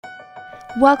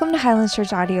Welcome to Highlands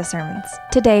Church Audio Sermons.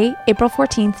 Today, April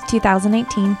 14th,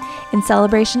 2018, in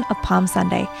celebration of Palm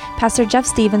Sunday, Pastor Jeff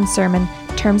Stevens' sermon,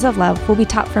 Terms of Love, will be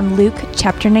taught from Luke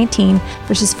chapter 19,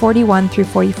 verses 41 through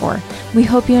 44. We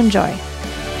hope you enjoy.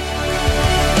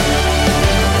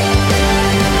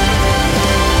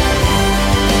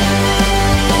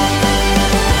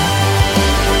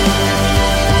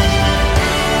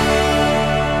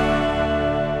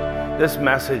 This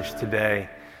message today,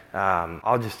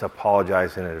 I'll just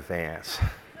apologize in advance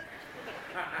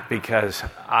because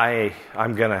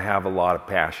I'm going to have a lot of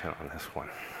passion on this one,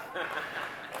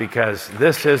 because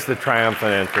this is the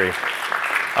triumphant entry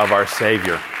of our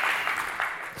Savior.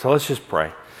 So let's just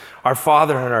pray. Our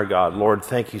Father and our God, Lord,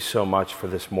 thank you so much for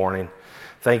this morning.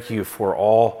 Thank you for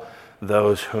all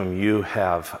those whom you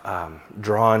have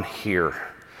drawn here.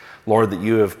 Lord, that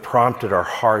you have prompted our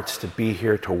hearts to be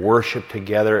here to worship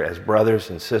together as brothers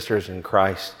and sisters in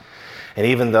Christ. And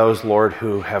even those, Lord,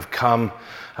 who have come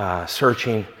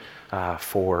searching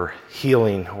for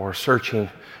healing or searching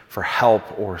for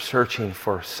help or searching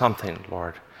for something,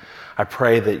 Lord. I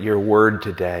pray that your word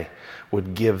today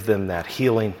would give them that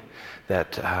healing,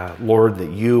 that, Lord,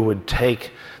 that you would take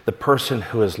the person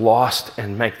who is lost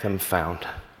and make them found.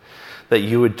 That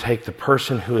you would take the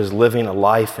person who is living a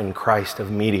life in Christ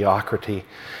of mediocrity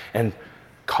and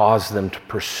cause them to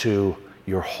pursue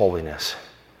your holiness.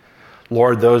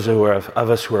 Lord, those of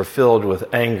us who are filled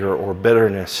with anger or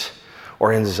bitterness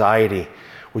or anxiety,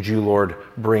 would you, Lord,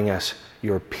 bring us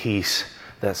your peace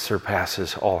that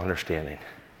surpasses all understanding.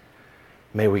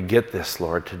 May we get this,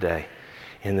 Lord, today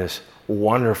in this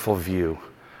wonderful view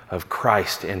of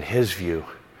Christ and his view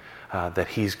that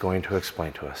he's going to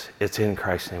explain to us. It's in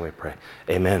Christ's name we pray.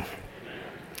 Amen.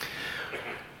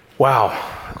 Wow.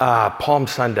 Palm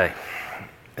Sunday.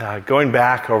 Going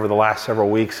back over the last several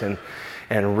weeks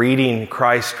and reading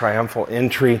Christ's triumphal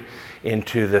entry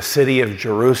into the city of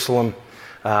Jerusalem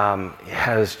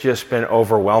has just been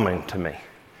overwhelming to me.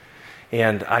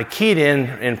 And I keyed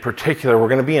in particular, we're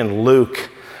going to be in Luke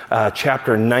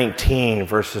chapter 19,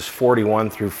 verses 41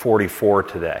 through 44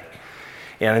 today.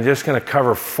 And I'm just going to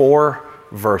cover 4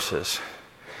 verses.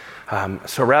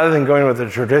 So rather than going with the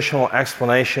traditional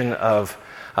explanation of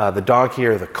the donkey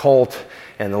or the colt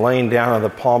and the laying down of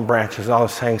the palm branches, all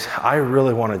those things, I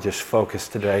really want to just focus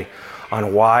today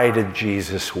on why did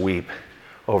Jesus weep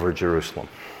over Jerusalem.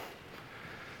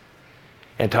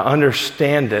 And to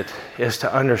understand it is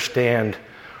to understand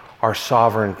our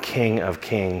sovereign King of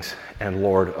Kings and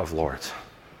Lord of Lords.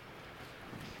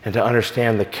 And to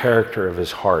understand the character of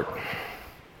his heart.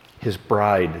 His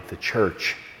bride, the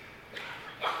church.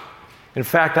 In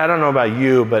fact, I don't know about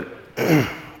you, but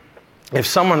if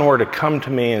someone were to come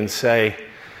to me and say,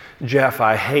 Jeff,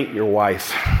 I hate your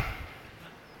wife,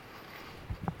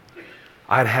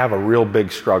 I'd have a real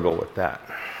big struggle with that.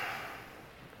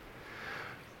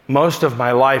 Most of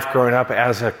my life growing up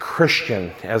as a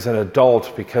Christian, as an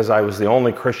adult, because I was the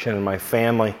only Christian in my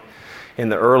family in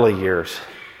the early years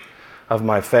of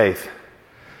my faith,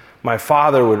 my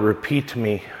father would repeat to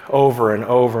me over and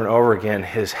over and over again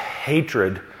his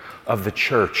hatred of the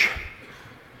church.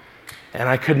 And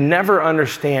I could never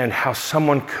understand how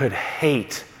someone could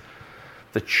hate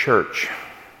the church.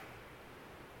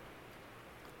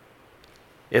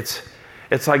 It's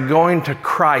like going to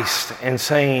Christ and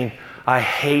saying, I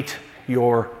hate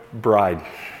your bride.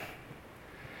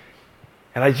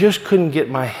 And I just couldn't get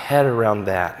my head around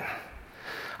that.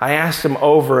 I asked him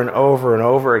over and over and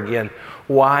over again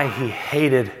why he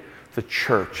hated the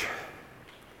church.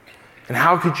 And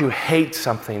how could you hate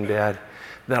something, Dad,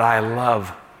 that I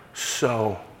love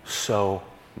so, so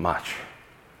much?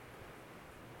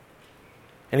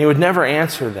 And he would never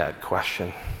answer that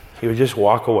question. He would just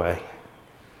walk away.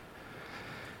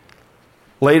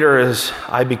 Later, as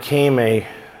I became a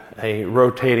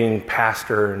rotating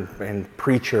pastor and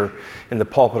preacher in the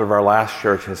pulpit of our last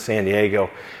church in San Diego,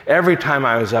 every time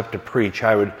I was up to preach,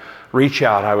 I would reach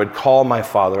out, I would call my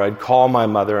father, I'd call my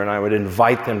mother, and I would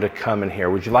invite them to come and hear.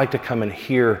 Would you like to come and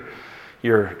hear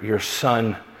your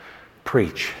son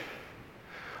preach?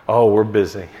 Oh, we're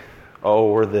busy.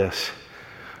 Oh, we're this.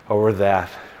 Oh, we're that.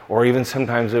 Or even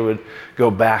sometimes it would go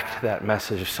back to that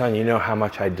message of, son, you know how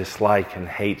much I dislike and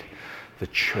hate the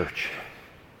church.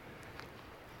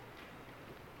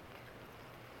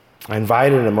 I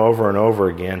invited him over and over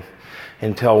again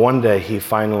until one day he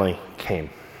finally came.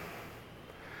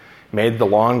 Made the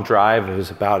long drive. It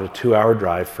was about a 2-hour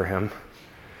drive for him.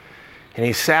 And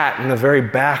he sat in the very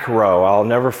back row. I'll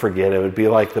never forget. It would be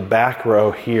like the back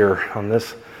row here on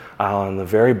this aisle in the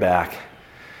very back.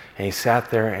 And he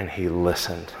sat there and he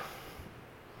listened.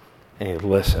 And he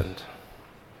listened.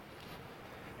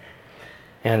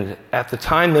 And at the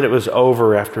time that it was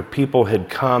over, after people had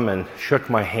come and shook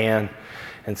my hand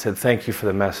and said, thank you for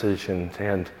the message,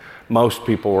 and most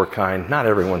people were kind. Not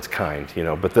everyone's kind,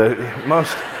 but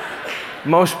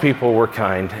most people were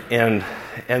kind. And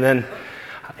then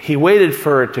he waited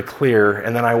for it to clear,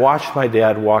 and then I watched my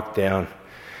dad walk down.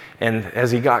 And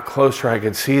as he got closer, I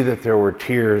could see that there were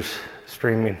tears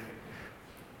streaming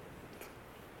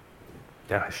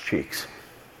down his cheeks.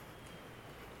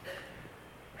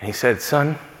 And he said,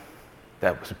 son,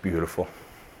 that was beautiful.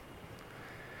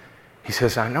 He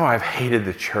says, I know I've hated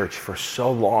the church for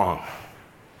so long.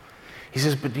 He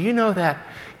says, but do you know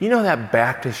that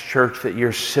Baptist church that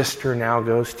your sister now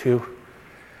goes to? He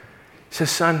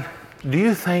says, son, do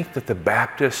you think that the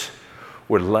Baptists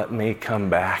would let me come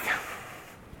back?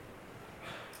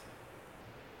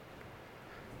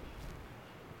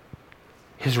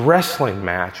 His wrestling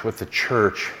match with the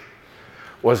church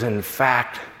was in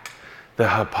fact the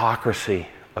hypocrisy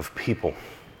of people.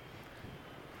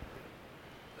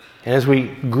 And as we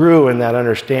grew in that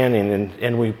understanding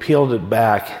and we peeled it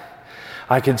back,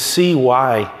 I could see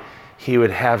why he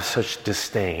would have such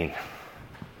disdain.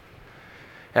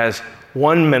 As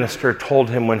one minister told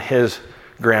him when his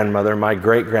grandmother, my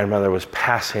great-grandmother, was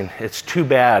passing, it's too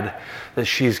bad that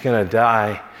she's going to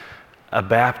die a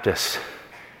Baptist,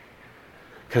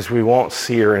 because we won't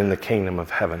see her in the kingdom of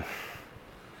heaven.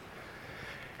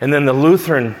 And then the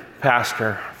Lutheran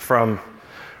pastor from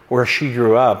where she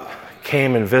grew up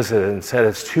came and visited and said,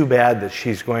 it's too bad that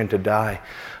she's going to die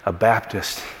a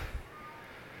Baptist,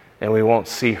 and we won't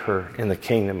see her in the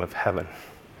kingdom of heaven.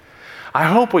 I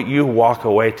hope what you walk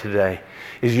away today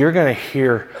is you're going to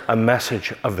hear a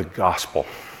message of the gospel.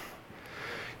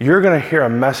 You're going to hear a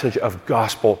message of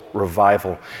gospel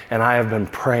revival, and I have been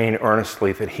praying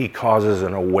earnestly that he causes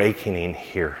an awakening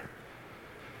here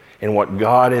in what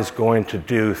God is going to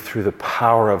do through the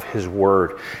power of his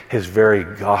word, his very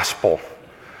gospel.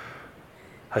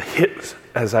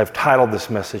 As I've titled this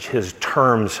message, his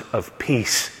terms of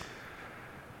peace.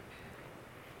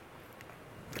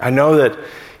 I know that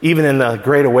even in the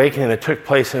Great Awakening that took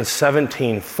place in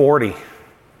 1740,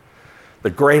 the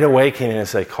Great Awakening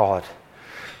as they call it,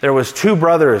 there was two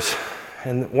brothers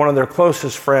and one of their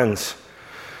closest friends,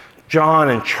 John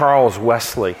and Charles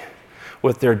Wesley,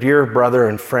 with their dear brother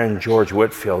and friend George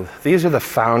Whitefield. These are the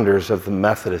founders of the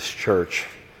Methodist Church.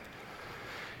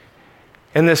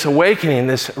 And this awakening,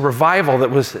 this revival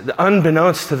that was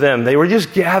unbeknownst to them, they were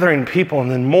just gathering people, and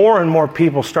then more and more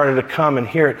people started to come and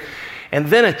hear it. And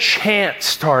then a chant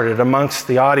started amongst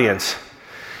the audience.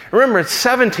 Remember, it's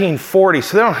 1740,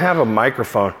 so they don't have a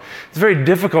microphone. It's very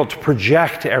difficult to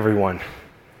project to everyone.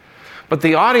 But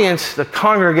the audience, the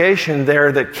congregation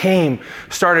there that came,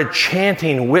 started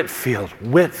chanting Whitefield,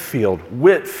 Whitefield,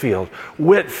 Whitefield,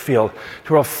 Whitefield,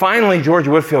 till finally George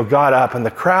Whitefield got up and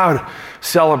the crowd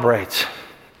celebrates.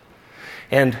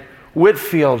 And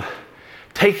Whitefield,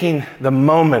 taking the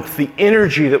moment, the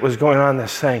energy that was going on in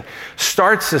this thing,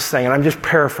 starts this thing, and I'm just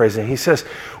paraphrasing. He says,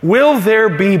 will there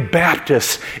be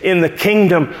Baptists in the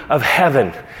kingdom of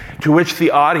heaven? To which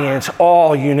the audience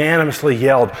all unanimously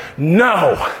yelled,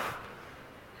 no.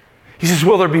 He says,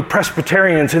 will there be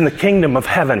Presbyterians in the kingdom of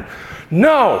heaven?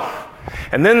 No.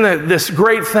 And then this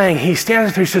great thing, he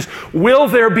stands there, he says, will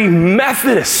there be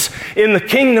Methodists in the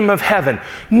kingdom of heaven?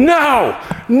 No,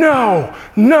 no,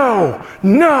 no,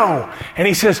 no. And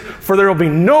he says, for there will be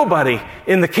nobody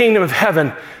in the kingdom of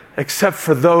heaven except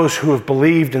for those who have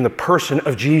believed in the person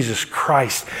of Jesus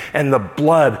Christ and the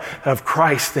blood of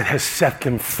Christ that has set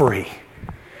them free.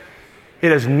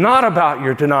 It is not about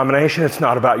your denomination. It's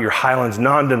not about your Highlands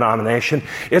non-denomination.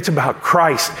 It's about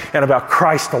Christ and about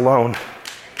Christ alone.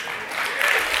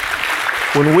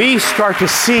 When we start to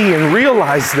see and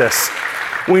realize this,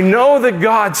 we know that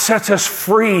God sets us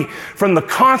free from the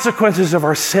consequences of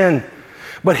our sin,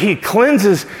 but he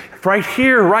cleanses right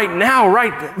here, right now,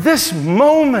 right this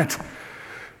moment.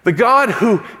 The God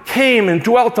who came and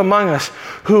dwelt among us,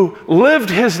 who lived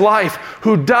his life,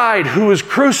 who died, who was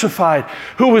crucified,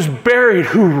 who was buried,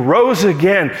 who rose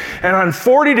again. And on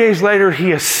 40 days later,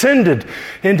 he ascended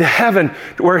into heaven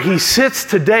where he sits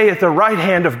today at the right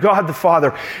hand of God the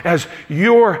Father as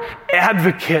your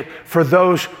advocate for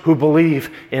those who believe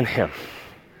in him.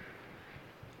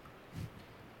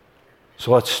 So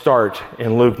let's start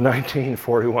in Luke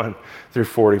 19:41 through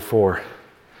 44.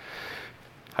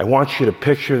 I want you to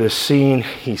picture this scene.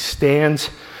 He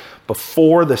stands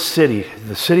before the city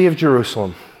of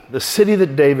Jerusalem, the city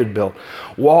that David built,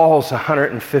 walls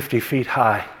 150 feet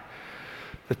high,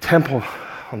 the temple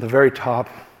on the very top,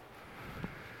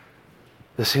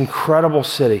 this incredible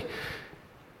city.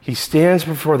 He stands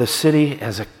before the city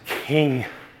as a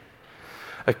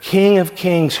a King of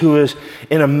Kings who is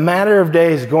in a matter of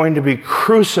days going to be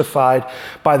crucified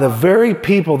by the very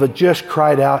people that just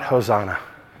cried out, Hosanna.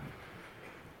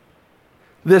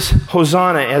 This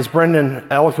Hosanna, as Brendan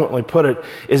eloquently put it,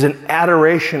 is an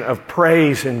adoration of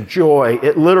praise and joy.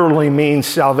 It literally means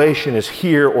salvation is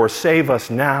here, or save us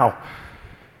now.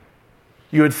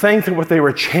 You would think that what they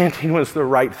were chanting was the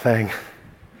right thing.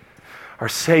 Our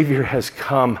Savior has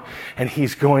come, and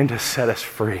He's going to set us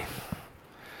free.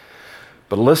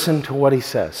 But listen to what He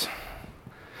says.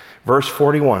 Verse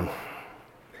 41,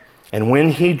 and when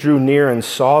He drew near and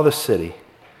saw the city,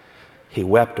 He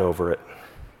wept over it,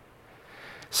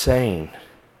 saying,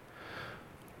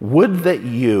 would that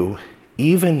you,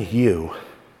 even you,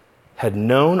 had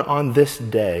known on this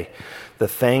day the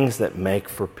things that make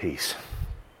for peace.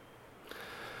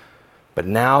 But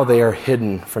now they are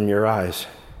hidden from your eyes.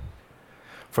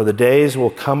 For the days will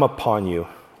come upon you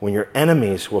when your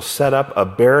enemies will set up a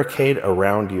barricade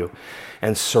around you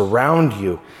and surround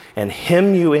you and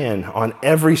hem you in on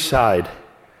every side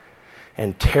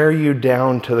and tear you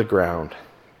down to the ground,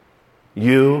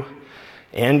 you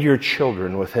and your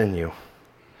children within you.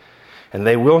 And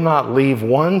they will not leave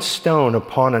one stone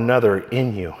upon another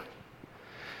in you,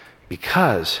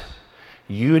 because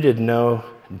you did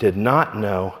not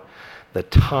know the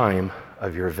time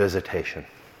of your visitation.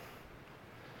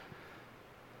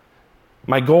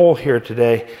 My goal here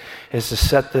today is to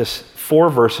set this 4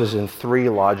 verses in 3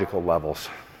 logical levels.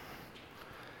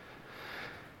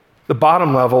 The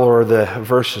bottom level, or the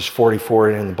verses 44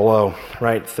 and below,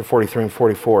 right, the 43 and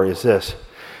 44 is this,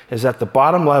 is that the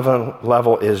bottom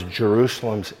level is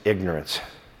Jerusalem's ignorance.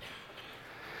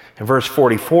 In verse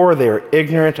 44, they are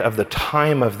ignorant of the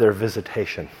time of their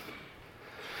visitation.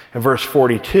 In verse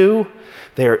 42,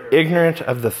 they are ignorant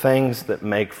of the things that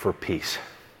make for peace.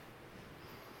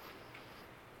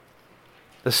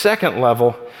 The second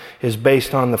level is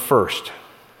based on the first,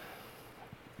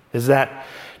 is that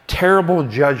terrible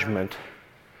judgment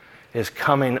is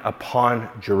coming upon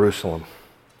Jerusalem.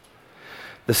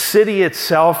 The city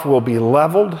itself will be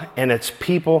leveled and its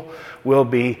people will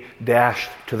be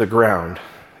dashed to the ground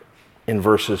in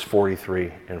verses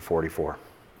 43 and 44.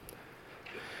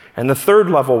 And the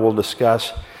third level we'll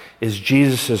discuss is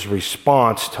Jesus'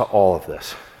 response to all of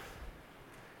this.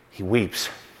 He weeps.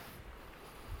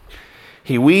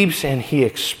 He weeps and he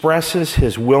expresses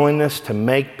his willingness to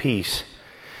make peace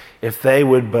if they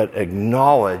would but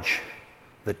acknowledge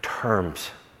the terms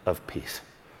of peace.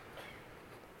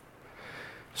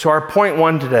 So our point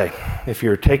 1 today, if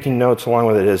you're taking notes along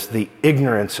with it, is the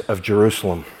ignorance of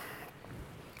Jerusalem.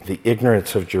 The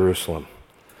ignorance of Jerusalem.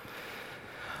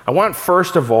 I want,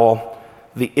 first of all,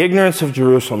 the ignorance of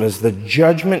Jerusalem is the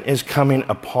judgment is coming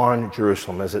upon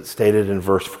Jerusalem, as it's stated in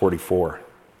verse 44.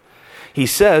 He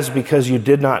says, because you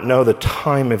did not know the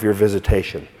time of your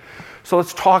visitation. So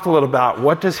let's talk a little about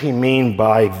what does he mean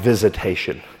by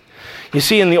visitation. You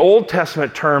see, in the Old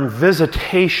Testament term,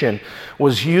 visitation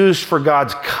was used for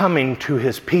God's coming to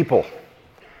his people,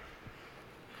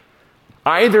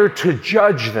 either to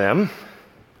judge them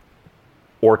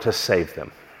or to save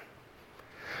them.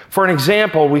 For an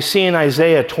example, we see in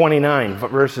Isaiah 29,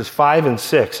 verses 5 and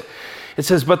 6, it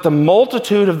says, but the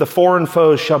multitude of the foreign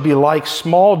foes shall be like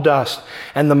small dust,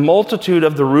 and the multitude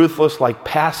of the ruthless like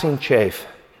passing chaff.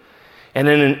 And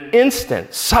in an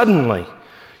instant, suddenly,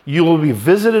 you will be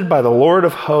visited by the Lord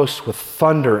of hosts with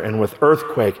thunder and with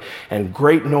earthquake and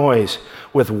great noise,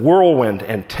 with whirlwind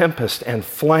and tempest and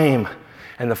flame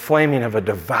and the flaming of a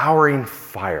devouring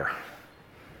fire.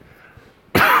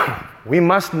 We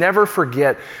must never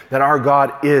forget that our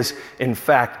God is, in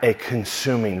fact, a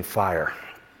consuming fire.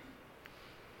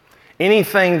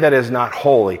 Anything that is not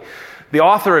holy. The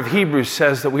author of Hebrews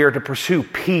says that we are to pursue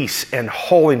peace and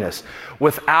holiness,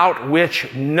 without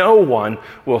which no one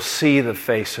will see the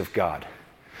face of God.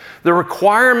 The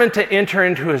requirement to enter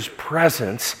into his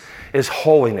presence is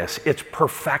holiness. It's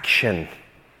perfection.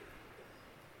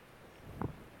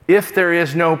 If there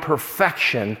is no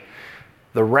perfection,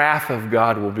 the wrath of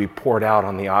God will be poured out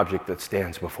on the object that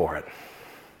stands before it.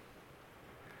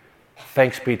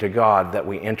 Thanks be to God that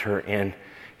we enter in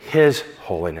his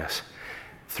holiness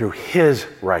through his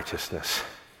righteousness.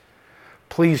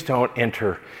 Please don't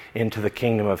enter into the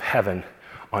kingdom of heaven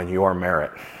on your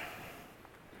merit,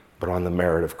 but on the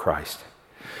merit of Christ.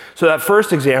 So that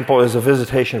first example is a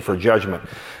visitation for judgment.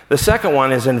 The second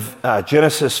one is in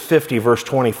Genesis 50, verse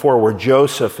 24, where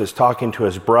Joseph is talking to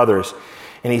his brothers.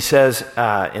 And he says,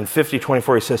 in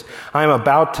 50:24, he says, I am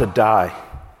about to die,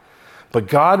 but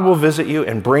God will visit you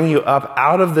and bring you up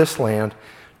out of this land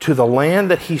to the land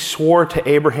that he swore to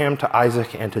Abraham, to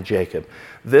Isaac, and to Jacob.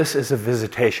 This is a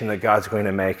visitation that God's going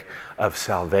to make of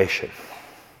salvation.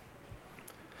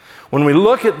 When we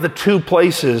look at the two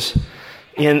places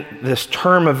in this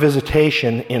term of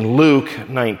visitation in Luke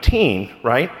 19,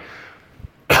 right?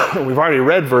 We've already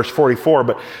read verse 44,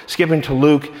 but skipping to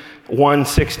Luke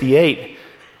 1:68,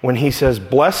 when he says,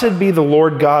 "Blessed be the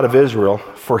Lord God of Israel,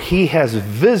 for he has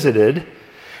visited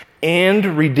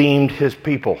and redeemed his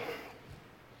people."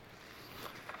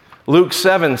 Luke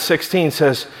 7:16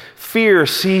 says, "Fear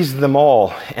seized them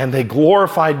all, and they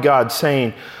glorified God,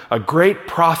 saying, 'A great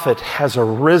prophet has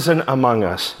arisen among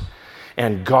us,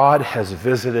 and God has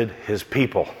visited his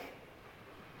people.'"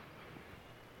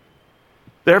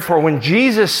 Therefore, when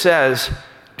Jesus says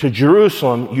to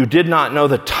Jerusalem, "You did not know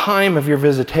the time of your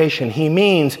visitation," he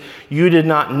means you did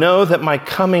not know that my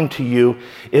coming to you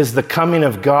is the coming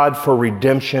of God for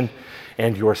redemption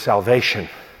and your salvation.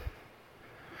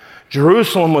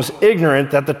 Jerusalem was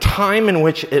ignorant that the time in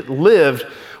which it lived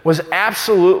was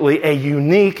absolutely a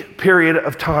unique period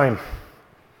of time.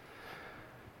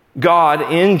 God,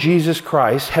 in Jesus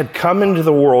Christ, had come into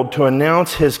the world to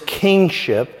announce his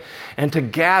kingship and to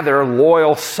gather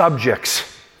loyal subjects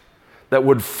that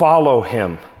would follow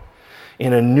him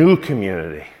in a new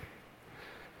community.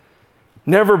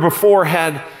 Never before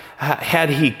had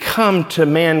he come to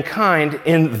mankind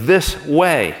in this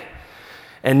way.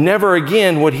 And never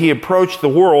again would he approach the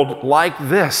world like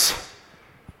this.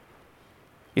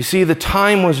 You see, the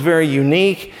time was very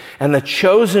unique, and the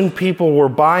chosen people were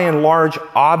by and large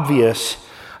obvious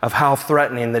of how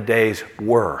threatening the days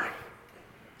were.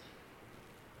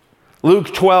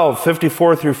 Luke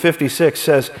 12:54 through 56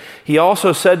 says, "He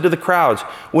also said to the crowds,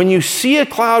 'When you see a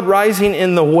cloud rising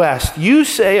in the west, you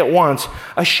say at once,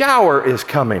 a shower is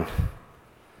coming.'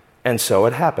 And so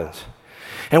it happens.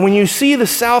 And when you see the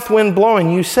south wind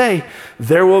blowing, you say,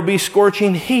 'There will be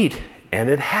scorching heat,' and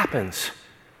it happens.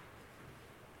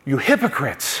 You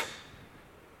hypocrites!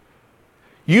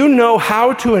 You know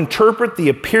how to interpret the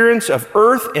appearance of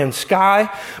earth and sky,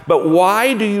 but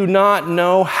why do you not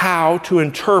know how to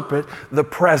interpret the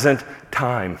present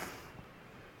time?"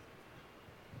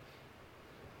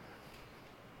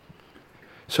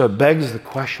 So it begs the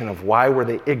question of why were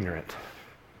they ignorant?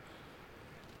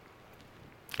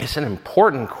 It's an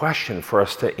important question for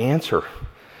us to answer.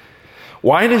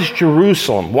 Why does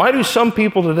Jerusalem, why do some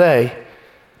people today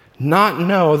not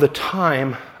know the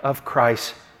time of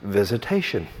Christ's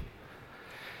visitation?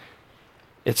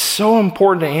 It's so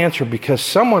important to answer because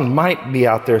someone might be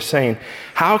out there saying,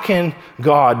 how can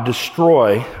God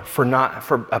destroy for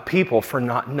a people for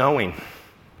not knowing?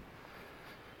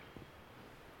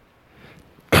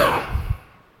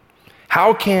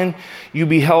 How can you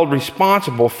be held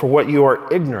responsible for what you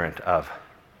are ignorant of?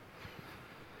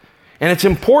 And it's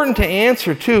important to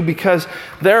answer too, because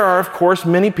there are, of course,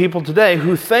 many people today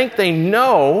who think they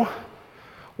know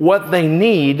what they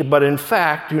need, but in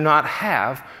fact do not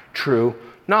have true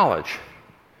knowledge.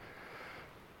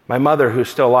 My mother, who's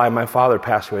still alive, my father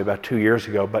passed away about 2 years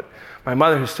ago, but my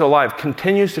mother, who's still alive,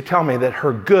 continues to tell me that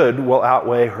her good will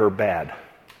outweigh her bad.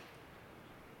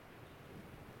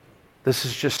 This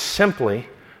is just simply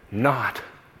not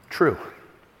true.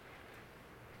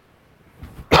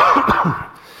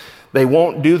 They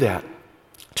won't do that.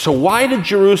 So why did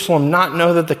Jerusalem not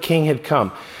know that the king had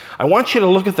come? I want you to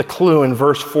look at the clue in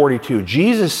verse 42.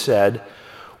 Jesus said,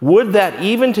 "Would that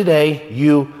even today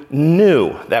you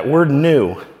knew," that word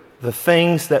knew, "the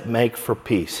things that make for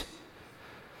peace."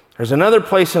 There's another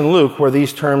place in Luke where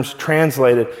these terms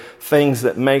translated "things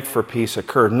that make for peace"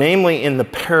 occur, namely in the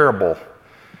parable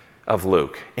of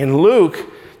Luke. In Luke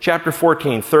chapter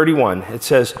 14:31, it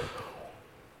says,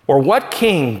 "Or what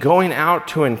king going out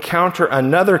to encounter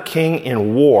another king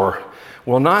in war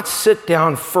will not sit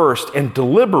down first and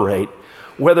deliberate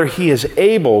whether he is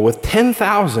able with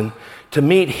 10,000 to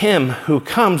meet him who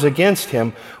comes against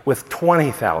him with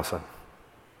 20,000?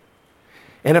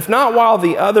 And if not while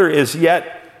the other is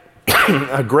yet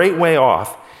a great way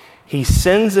off, he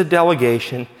sends a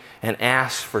delegation and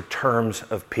asks for terms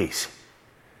of peace."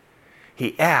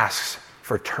 He asks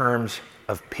for terms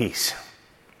of peace.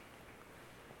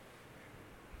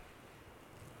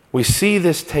 We see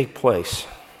this take place.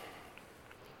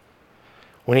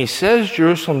 When he says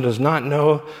Jerusalem does not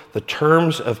know the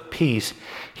terms of peace,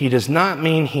 he does not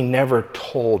mean he never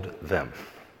told them.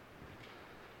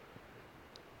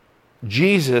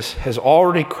 Jesus has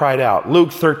already cried out.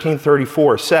 Luke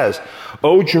 13:34 says,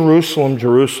 "O Jerusalem,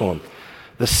 Jerusalem,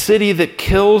 the city that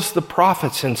kills the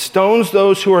prophets and stones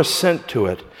those who are sent to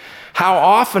it. How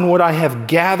often would I have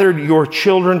gathered your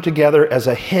children together as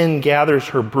a hen gathers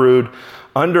her brood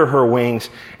under her wings,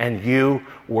 and you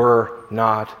were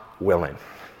not willing."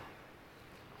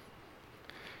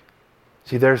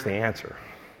 See, there's the answer.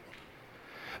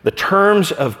 The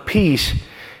terms of peace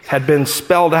had been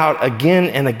spelled out again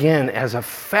and again as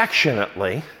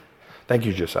affectionately, thank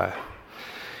you, Josiah,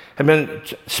 had been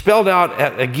spelled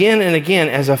out again and again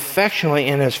as affectionately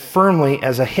and as firmly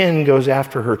as a hen goes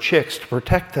after her chicks to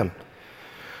protect them.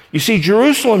 You see,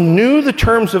 Jerusalem knew the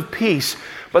terms of peace,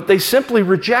 but they simply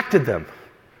rejected them.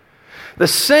 The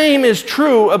same is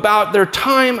true about their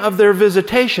time of their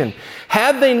visitation.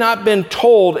 Had they not been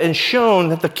told and shown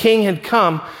that the king had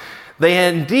come, they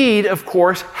indeed, of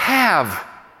course, have.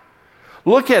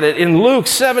 Look at it in Luke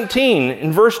 17,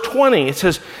 in verse 20. It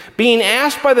says, being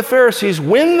asked by the Pharisees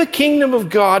when the kingdom of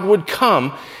God would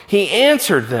come, he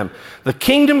answered them, the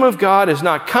kingdom of God is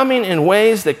not coming in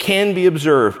ways that can be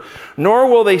observed,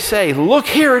 nor will they say, look,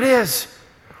 here it is,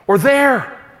 or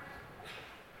there.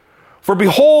 For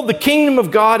behold, the kingdom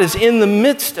of God is in the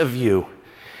midst of you.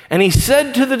 And he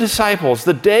said to the disciples,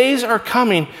 the days are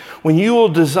coming when you will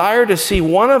desire to see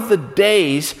one of the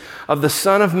days of the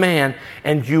Son of Man,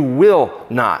 and you will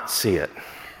not see it.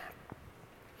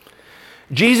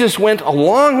 Jesus went a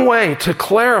long way to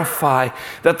clarify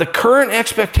that the current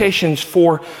expectations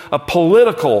for a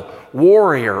political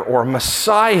warrior or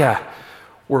Messiah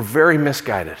were very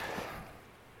misguided.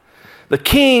 The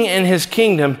king and his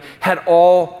kingdom had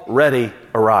already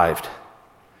arrived.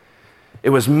 It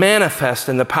was manifest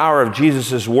in the power of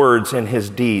Jesus' words and his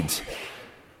deeds.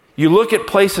 You look at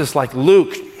places like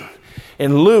Luke.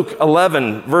 In Luke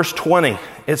 11, verse 20,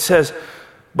 it says,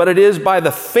 but it is by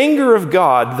the finger of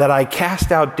God that I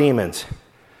cast out demons.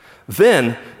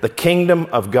 Then the kingdom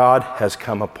of God has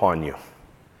come upon you.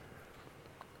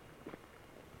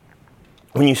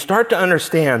 When you start to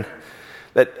understand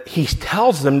that he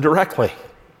tells them directly,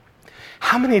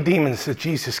 how many demons did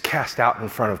Jesus cast out in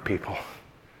front of people?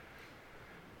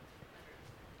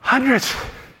 Hundreds.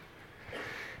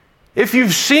 If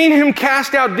you've seen him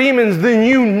cast out demons, then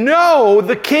you know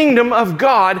the kingdom of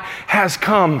God has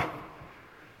come.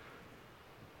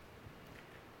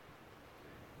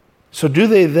 So do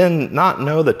they then not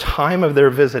know the time of their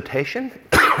visitation?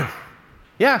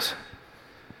 Yes.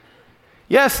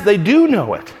 Yes, they do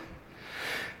know it.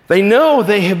 They know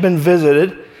they have been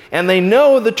visited, and they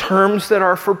know the terms that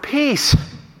are for peace.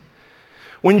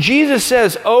 When Jesus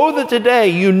says, oh, that today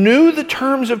you knew the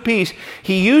terms of peace,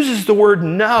 he uses the word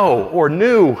know or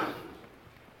knew.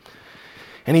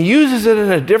 And he uses it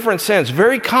in a different sense,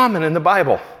 very common in the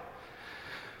Bible.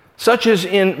 Such as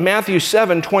in Matthew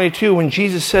 7:22, when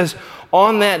Jesus says,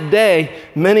 on that day,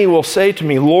 many will say to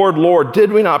me, Lord, Lord,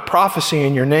 did we not prophesy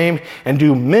in your name and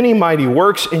do many mighty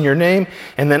works in your name?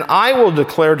 And then I will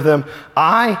declare to them,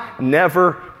 I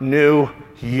never knew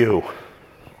you.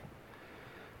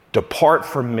 Depart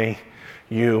from me,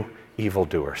 you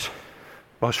evildoers.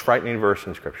 Most frightening verse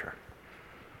in Scripture.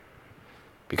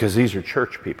 Because these are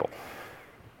church people.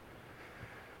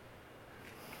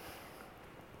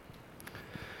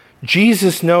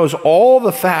 Jesus knows all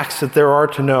the facts that there are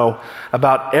to know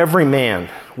about every man.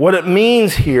 What it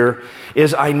means here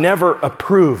is, I never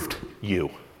approved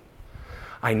you.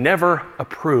 I never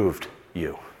approved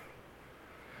you.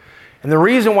 And the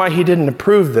reason why he didn't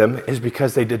approve them is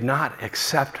because they did not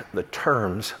accept the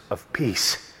terms of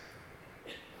peace.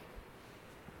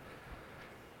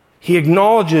 He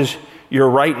acknowledges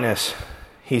your rightness.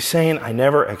 He's saying, I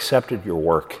never accepted your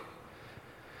work.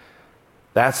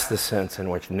 That's the sense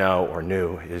in which know or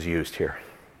knew is used here.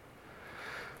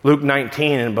 Luke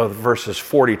 19 in both verses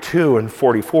 42 and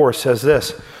 44 says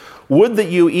this, would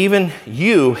that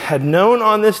you had known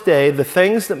on this day the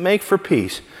things that make for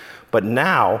peace, but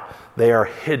now they are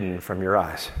hidden from your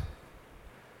eyes.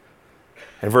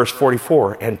 And verse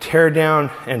 44, and tear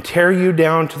you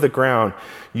down to the ground,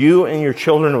 you and your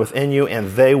children within you,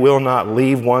 and they will not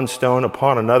leave one stone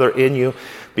upon another in you,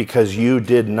 because you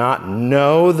did not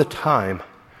know the time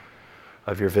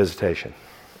of your visitation.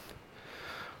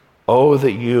 Oh,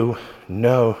 that you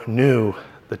knew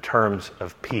the terms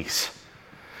of peace.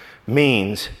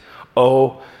 Means,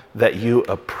 oh, that you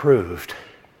approved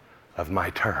of my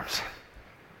terms.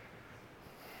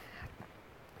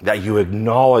 That you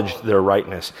acknowledged their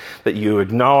rightness, that you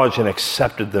acknowledged and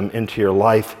accepted them into your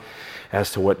life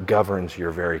as to what governs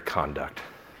your very conduct.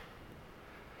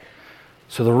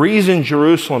 So the reason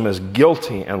Jerusalem is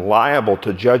guilty and liable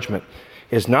to judgment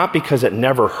is not because it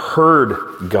never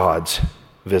heard God's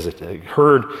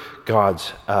visitation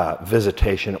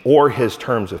or his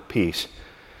terms of peace,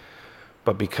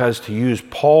 but because, to use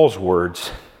Paul's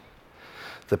words,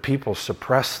 the people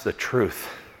suppressed the truth.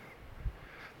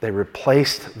 They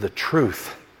replaced the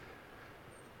truth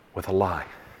with a lie.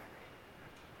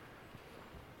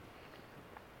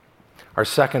 Our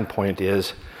second point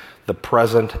is the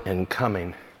present and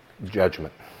coming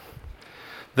judgment.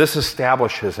 This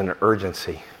establishes an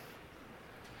urgency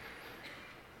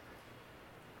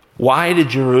Why did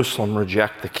Jerusalem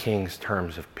reject the king's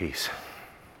terms of peace?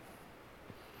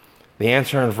 The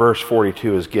answer in verse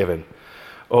 42 is given.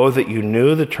 Oh, that you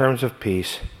knew the terms of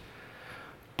peace,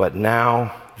 but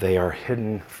now they are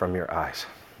hidden from your eyes.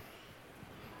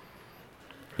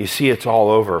 You see, it's all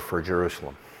over for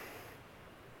Jerusalem.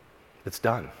 It's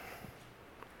done.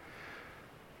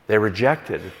 They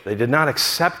rejected, they did not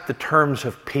accept the terms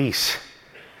of peace.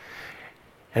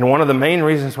 And one of the main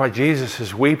reasons why Jesus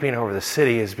is weeping over the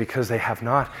city is because they have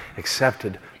not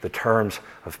accepted the terms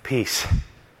of peace.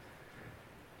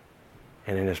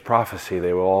 And in his prophecy,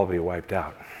 they will all be wiped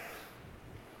out.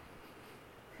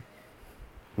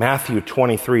 Matthew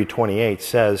 23:28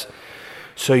 says,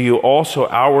 so you also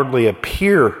outwardly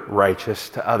appear righteous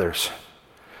to others.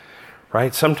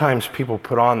 Right? Sometimes people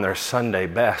put on their Sunday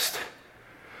best,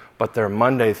 but their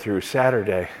Monday through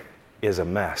Saturday is a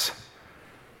mess.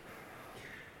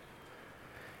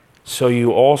 So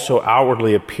you also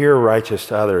outwardly appear righteous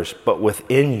to others, but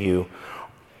within you,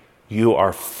 you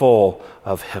are full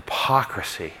of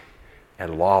hypocrisy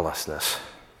and lawlessness.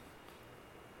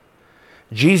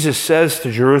 Jesus says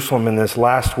to Jerusalem in this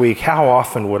last week, how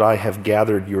often would I have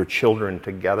gathered your children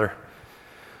together,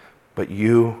 but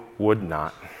you would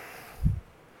not.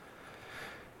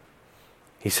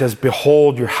 He says,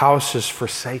 behold, your house is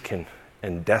forsaken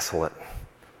and desolate.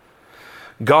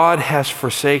 God has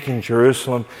forsaken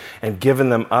Jerusalem and given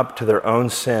them up to their own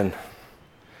sin.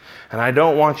 And I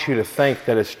don't want you to think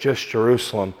that it's just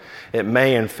Jerusalem. It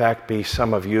may, in fact, be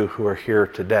some of you who are here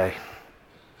today.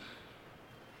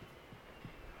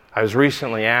 I was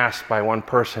recently asked by one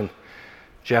person,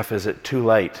 Jeff, is it too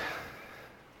late?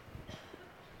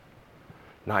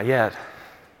 Not yet,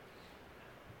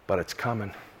 but it's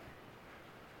coming.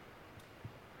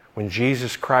 When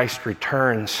Jesus Christ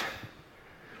returns,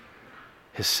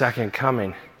 his second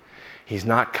coming, he's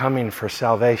not coming for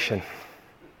salvation.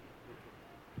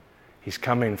 He's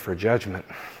coming for judgment.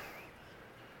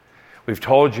 We've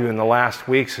told you in the last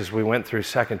weeks as we went through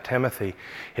 2 Timothy,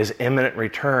 his imminent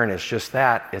return is just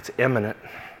that, it's imminent.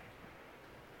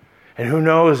 And who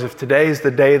knows if today's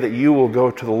the day that you will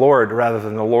go to the Lord rather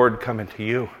than the Lord coming to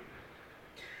you.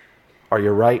 Are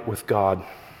you right with God?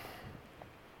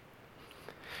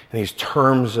 In these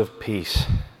terms of peace.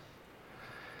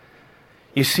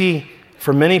 You see,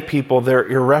 for many people, they're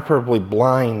irreparably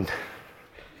blind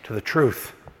to the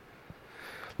truth.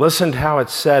 Listen to how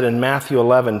it's said in Matthew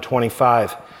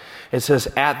 11:25. It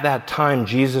says, at that time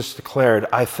Jesus declared,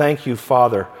 I thank you,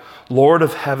 Father, Lord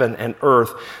of heaven and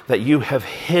earth, that you have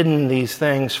hidden these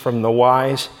things from the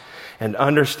wise and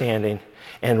understanding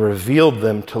and revealed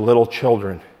them to little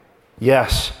children.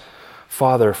 Yes,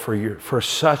 Father, for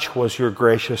such was your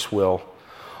gracious will.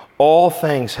 All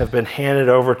things have been handed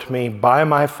over to me by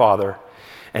my Father,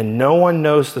 and no one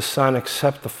knows the Son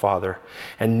except the Father,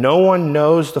 and no one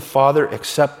knows the Father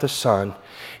except the Son,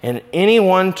 and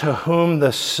anyone to whom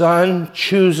the Son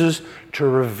chooses to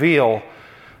reveal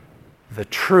the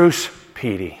truce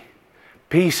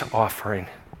peace offering,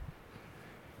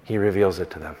 he reveals it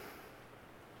to them.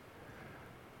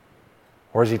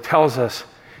 Or as he tells us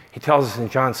in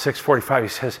John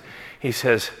 6:45, he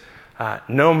says,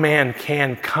 no man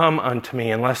can come unto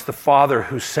me unless the Father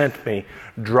who sent me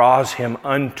draws him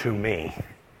unto me.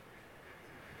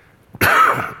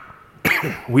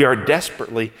 We are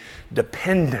desperately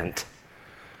dependent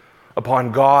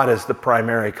upon God as the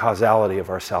primary causality of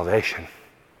our salvation.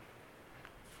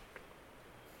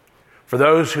 For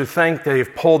those who think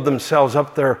they've pulled themselves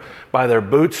up there by their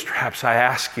bootstraps, I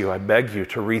ask you, I beg you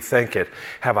to rethink it.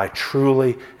 Have I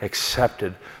truly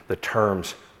accepted the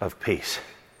terms of peace?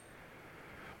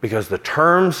 Because the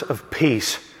terms of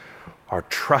peace are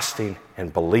trusting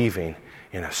and believing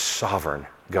in a sovereign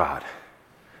God,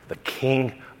 the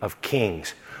King of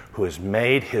Kings, who has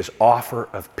made his offer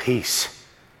of peace.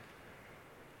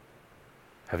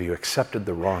 Have you accepted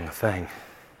the wrong thing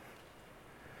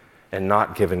and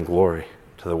not given glory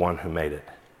to the one who made it?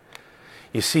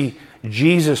 You see,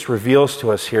 Jesus reveals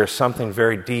to us here something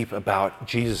very deep about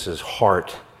Jesus'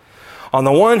 heart. On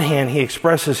the one hand, he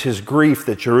expresses his grief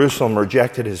that Jerusalem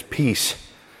rejected his peace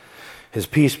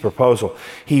proposal.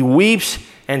 He weeps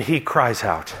and he cries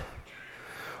out,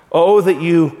 oh, that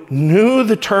you knew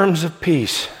the terms of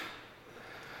peace.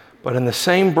 But in the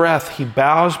same breath, he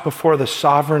bows before the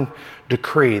sovereign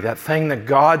decree, that thing that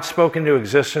God spoke into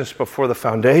existence before the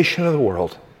foundation of the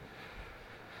world.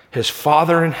 His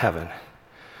Father in heaven,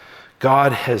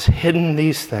 God has hidden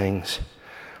these things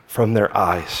from their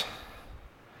eyes.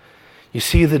 You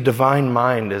see, the divine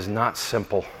mind is not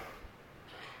simple.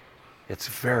 It's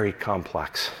very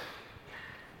complex.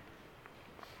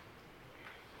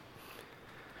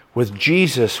 With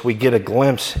Jesus, we get a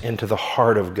glimpse into the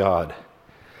heart of God.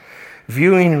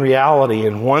 Viewing reality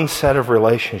in one set of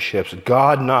relationships,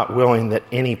 God not willing that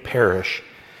any perish,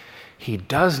 he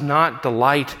does not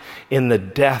delight in the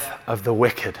death of the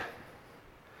wicked.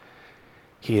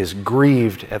 He is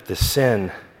grieved at the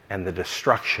sin and the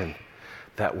destruction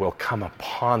that will come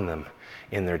upon them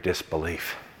in their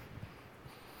disbelief.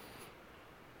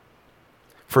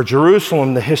 For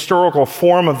Jerusalem, the historical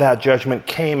form of that judgment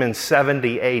came in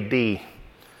 70 AD.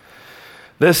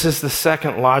 This is the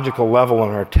second logical level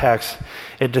in our text.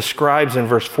 It describes in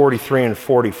verse 43 and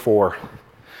 44,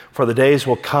 "For the days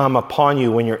will come upon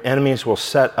you when your enemies will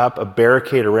set up a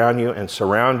barricade around you and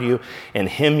surround you and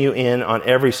hem you in on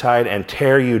every side and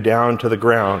tear you down to the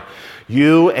ground,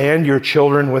 you and your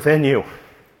children within you."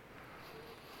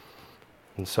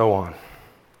 And so on.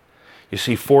 You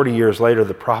see, 40 years later,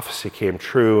 the prophecy came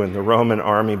true, and the Roman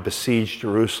army besieged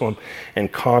Jerusalem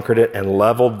and conquered it and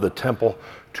leveled the temple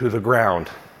to the ground.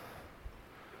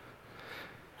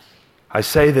 I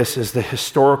say this is the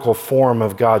historical form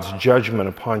of God's judgment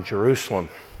upon Jerusalem,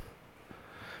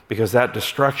 because that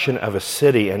destruction of a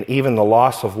city and even the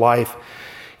loss of life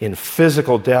in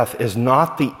physical death is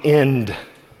not the end.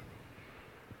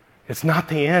 It's not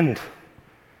the end.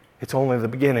 It's only the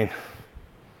beginning.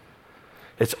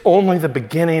 It's only the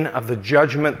beginning of the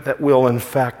judgment that will in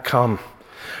fact come.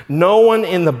 No one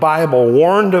in the Bible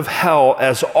warned of hell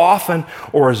as often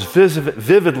or as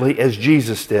vividly as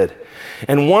Jesus did.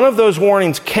 And one of those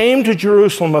warnings came to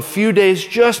Jerusalem a few days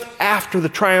just after the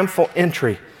triumphal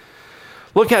entry.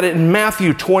 Look at it in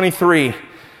Matthew 23,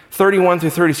 31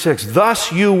 through 36.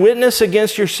 "Thus you witness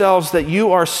against yourselves that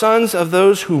you are sons of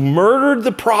those who murdered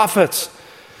the prophets.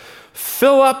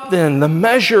 Fill up then the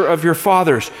measure of your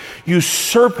fathers. You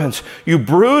serpents, you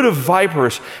brood of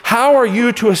vipers, how are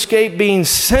you to escape being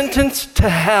sentenced to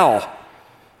hell?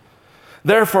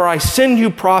 Therefore I send you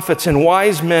prophets and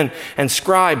wise men and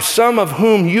scribes, some of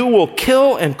whom you will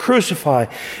kill and crucify,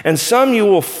 and some you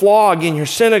will flog in your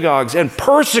synagogues and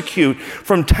persecute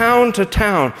from town to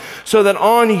town, so that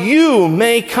on you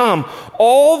may come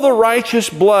all the righteous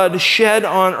blood shed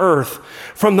on earth,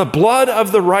 from the blood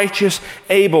of the righteous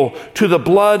Abel to the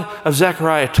blood of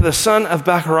Zechariah, to the son of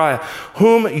Bechariah,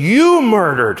 whom you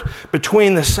murdered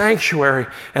between the sanctuary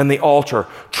and the altar.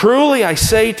 Truly I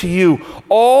say to you,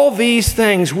 all these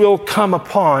things will come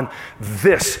upon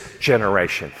this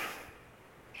generation."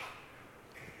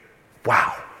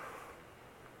 Wow.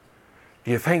 Do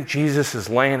you think Jesus is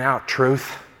laying out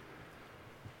truth?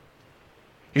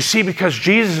 You see, because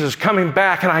Jesus is coming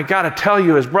back, and I got to tell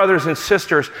you, as brothers and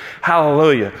sisters,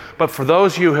 hallelujah. But for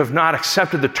those of you who have not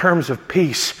accepted the terms of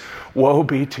peace, woe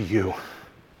be to you.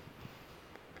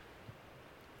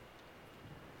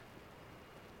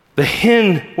 The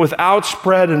hen with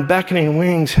outspread and beckoning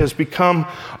wings has become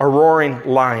a roaring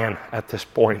lion at this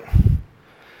point.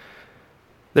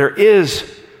 There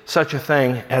is such a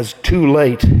thing as too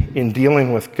late in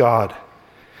dealing with God.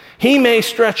 He may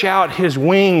stretch out his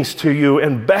wings to you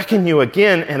and beckon you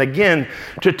again and again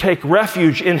to take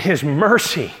refuge in his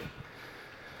mercy.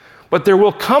 But there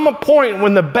will come a point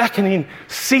when the beckoning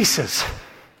ceases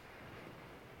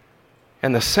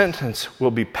and the sentence will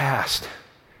be passed,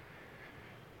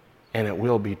 and it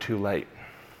will be too late.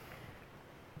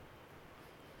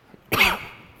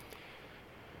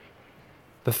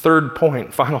 The third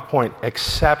point, final point,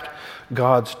 accept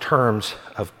God's terms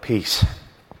of peace.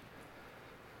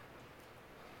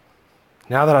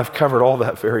 Now that I've covered all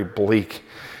that very bleak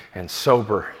and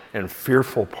sober and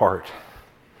fearful part,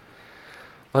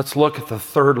 let's look at the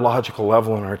third logical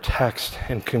level in our text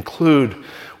and conclude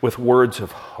with words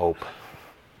of hope.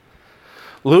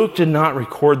 Luke did not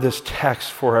record this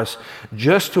text for us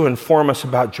just to inform us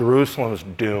about Jerusalem's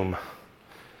doom,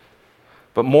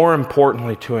 but more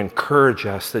importantly, to encourage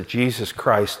us that Jesus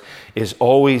Christ is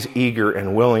always eager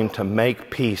and willing to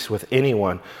make peace with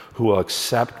anyone who will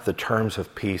accept the terms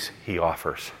of peace he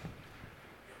offers.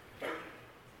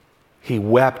 He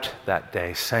wept that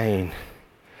day, saying,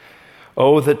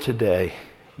 "Oh, that today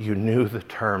you knew the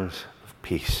terms of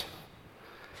peace.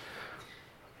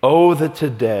 Oh, that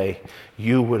today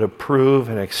you would approve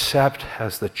and accept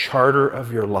as the charter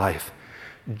of your life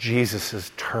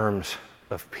Jesus' terms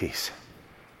of peace."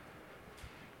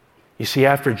 You see,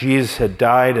 after Jesus had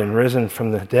died and risen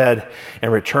from the dead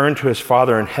and returned to his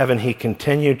Father in heaven, he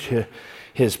continued to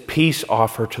his peace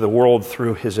offer to the world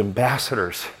through his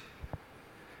ambassadors.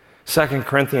 2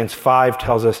 Corinthians 5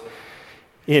 tells us,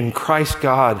 "In Christ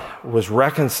God was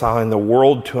reconciling the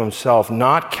world to himself,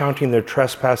 not counting their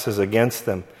trespasses against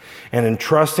them, and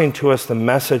entrusting to us the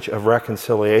message of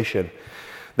reconciliation.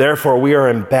 Therefore, we are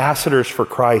ambassadors for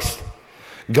Christ,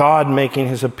 God making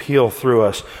his appeal through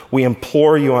us. We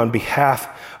implore you on behalf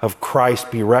of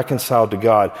Christ, be reconciled to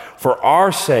God. For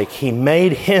our sake, he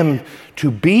made him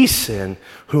to be sin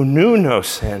who knew no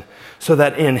sin, so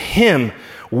that in him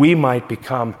we might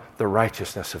become the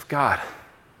righteousness of God.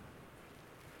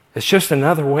 It's just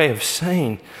another way of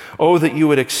saying, oh, that you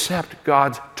would accept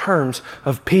God's terms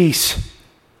of peace.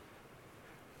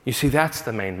 You see, that's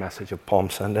the main message of Palm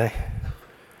Sunday.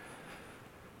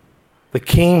 The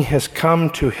king has come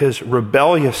to his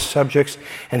rebellious subjects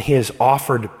and he has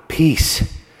offered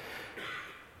peace.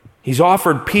 He's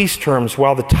offered peace terms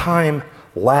while the time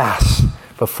lasts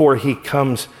before he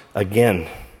comes again.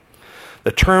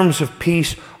 The terms of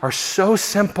peace are so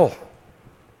simple.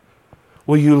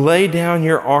 Will you lay down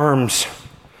your arms,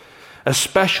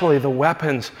 especially the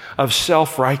weapons of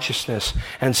self-righteousness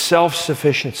and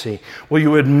self-sufficiency? Will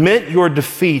you admit your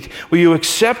defeat? Will you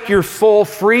accept your full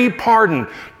free pardon,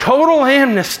 total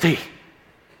amnesty,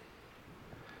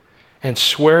 and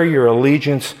swear your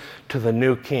allegiance to the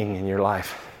new king in your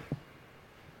life?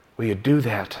 Will you do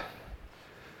that?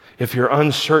 If you're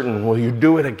uncertain, will you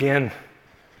do it again?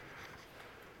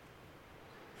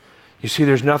 You see,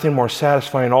 there's nothing more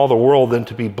satisfying in all the world than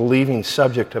to be believing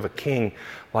subject of a king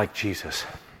like Jesus.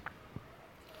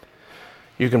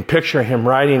 You can picture him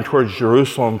riding towards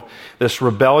Jerusalem, this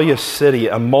rebellious city,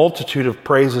 a multitude of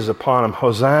praises upon him.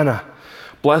 Hosanna,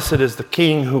 blessed is the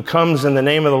king who comes in the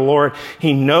name of the Lord.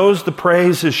 He knows the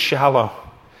praise is shallow.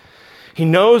 He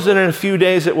knows that in a few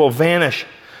days it will vanish.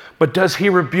 But does he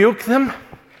rebuke them?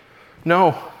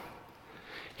 No.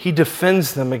 He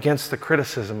defends them against the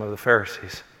criticism of the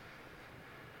Pharisees.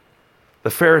 The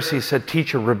Pharisees said,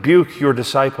 "Teacher, rebuke your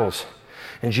disciples."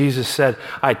 And Jesus said,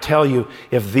 "I tell you,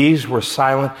 if these were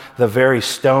silent, the very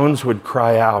stones would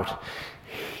cry out."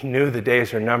 He knew the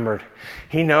days are numbered.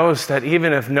 He knows that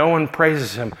even if no one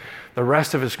praises him, the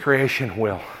rest of his creation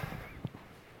will.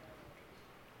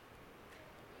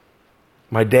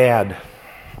 My dad,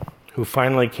 who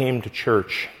finally came to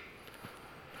church,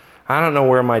 I don't know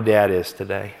where my dad is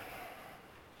today.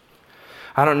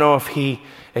 I don't know if he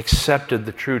accepted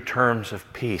the true terms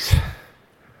of peace.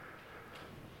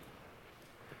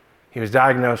 He was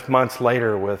diagnosed months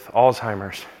later with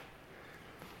Alzheimer's.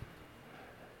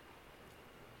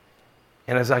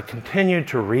 And as I continued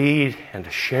to read and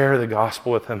to share the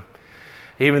gospel with him,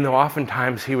 even though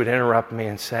oftentimes he would interrupt me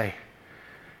and say,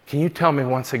 "Can you tell me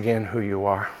once again who you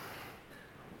are?"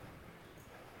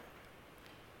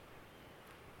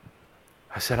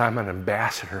 I said, "I'm an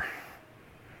ambassador.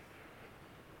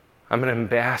 I'm an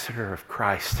ambassador of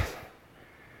Christ,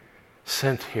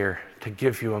 sent here to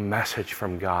give you a message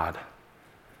from God.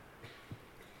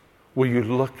 Will you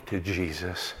look to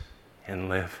Jesus and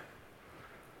live?"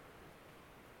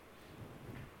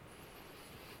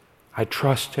 I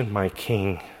trust in my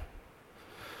King.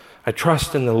 I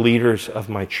trust in the leaders of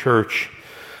my church,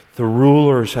 the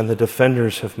rulers and the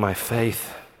defenders of my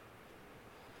faith.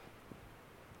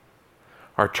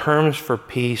 Our terms for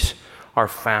peace are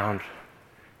found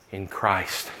in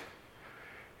Christ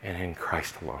and in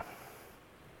Christ alone.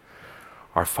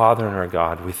 Our Father and our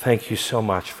God, we thank you so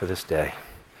much for this day.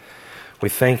 We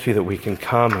thank you that we can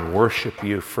come and worship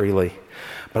you freely.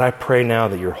 But I pray now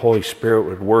that your Holy Spirit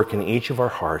would work in each of our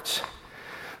hearts,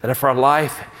 that if our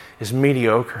life is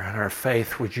mediocre in our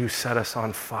faith, would you set us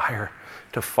on fire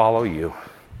to follow you?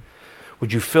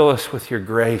 Would you fill us with your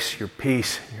grace, your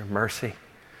peace, and your mercy?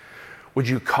 Would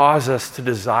you cause us to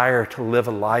desire to live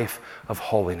a life of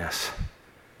holiness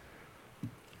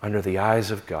under the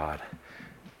eyes of God?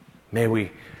 May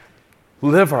we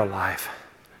live our life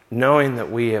knowing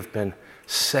that we have been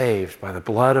saved by the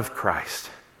blood of Christ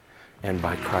and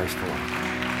by Christ alone.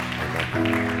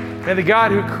 Amen. May the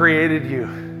God who created you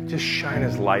just shine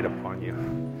his light upon you.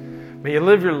 May you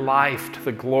live your life to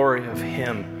the glory of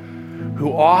him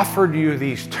who offered you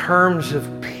these terms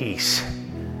of peace.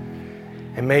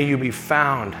 And may you be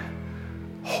found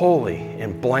holy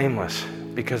and blameless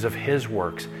because of his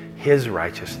works, his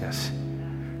righteousness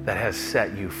that has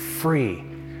set you free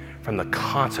from the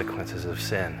consequences of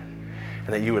sin,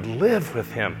 and that you would live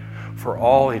with him for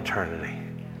all eternity.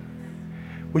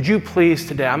 Would you please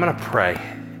today, I'm going to pray,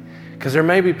 because there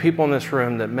may be people in this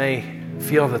room that may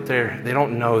feel that they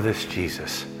don't know this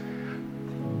Jesus.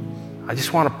 I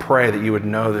just want to pray that you would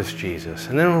know this Jesus.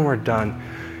 And then when we're done,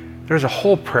 there's a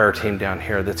whole prayer team down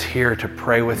here that's here to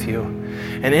pray with you.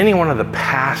 And any one of the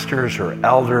pastors or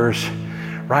elders,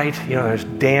 right? You know, there's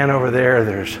Dan over there.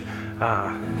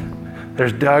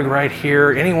 There's Doug right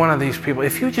here. Any one of these people,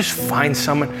 if you just find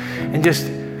someone and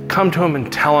just come to them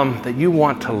and tell them that you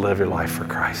want to live your life for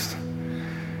Christ.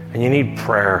 And you need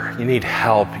prayer. You need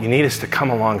help. You need us to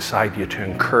come alongside you to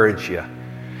encourage you.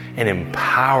 and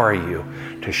empower you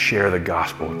to share the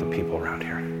gospel with the people around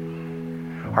here.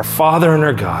 Our Father and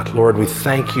our God, Lord, we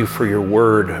thank you for your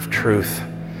word of truth.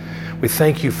 We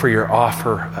thank you for your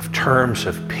offer of terms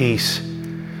of peace.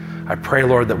 I pray,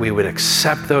 Lord, that we would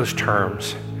accept those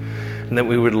terms and that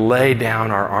we would lay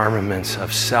down our armaments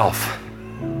of self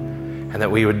and that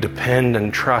we would depend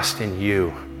and trust in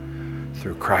you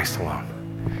through Christ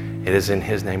alone. It is in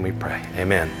his name we pray.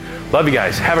 Amen. Love you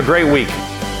guys. Have a great week.